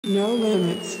No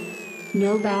limits,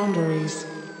 no boundaries,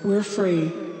 we're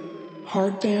free.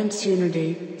 Hard dance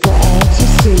unity for all to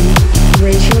see.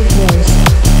 Raise your voice,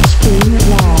 scream it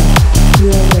loud.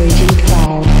 We're a raging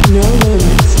crowd. No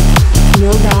limits,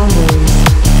 no boundaries,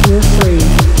 we're free.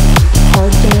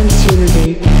 Hard dance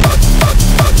unity.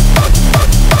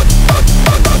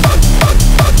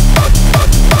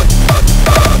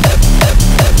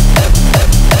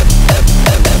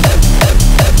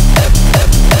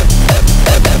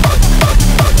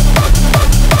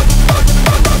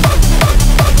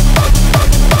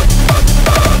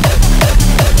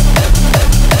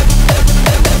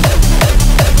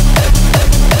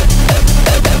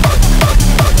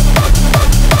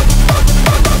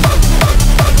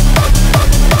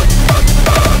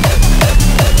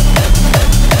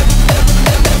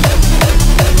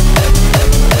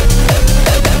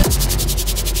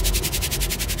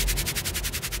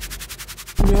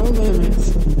 No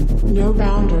limits, no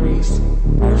boundaries,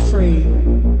 we're free.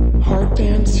 Hard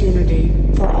dance unity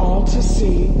for all to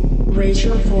see. Raise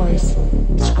your voice,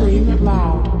 scream it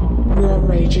loud. We're a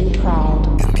raging crowd.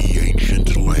 In the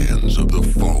ancient lands of the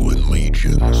fallen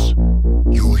legions,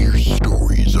 you'll hear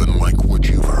stories unlike what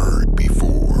you've heard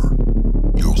before.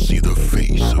 You'll see the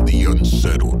face of the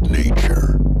unsettled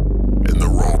nature and the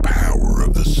raw power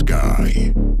of the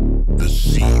sky. The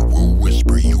sea will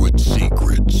whisper you its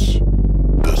secrets.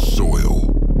 The soil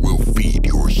will feed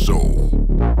your soul,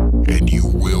 and you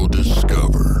will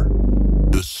discover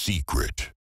the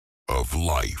secret of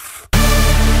life.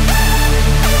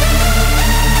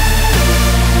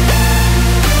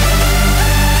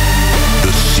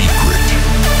 The secret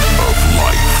of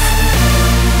life.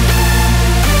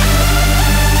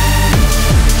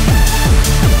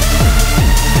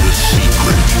 The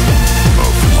secret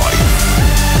of life.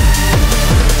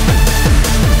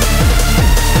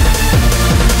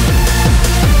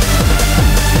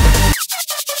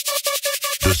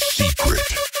 The secret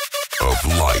of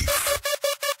life.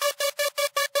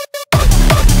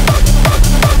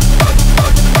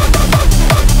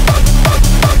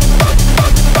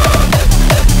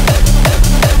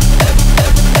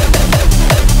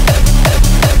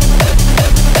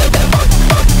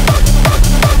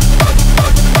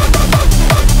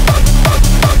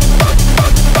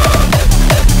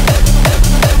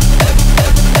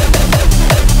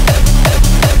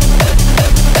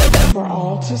 For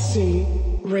all to see,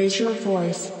 raise your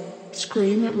voice,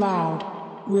 scream it loud.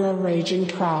 We're a raging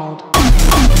crowd.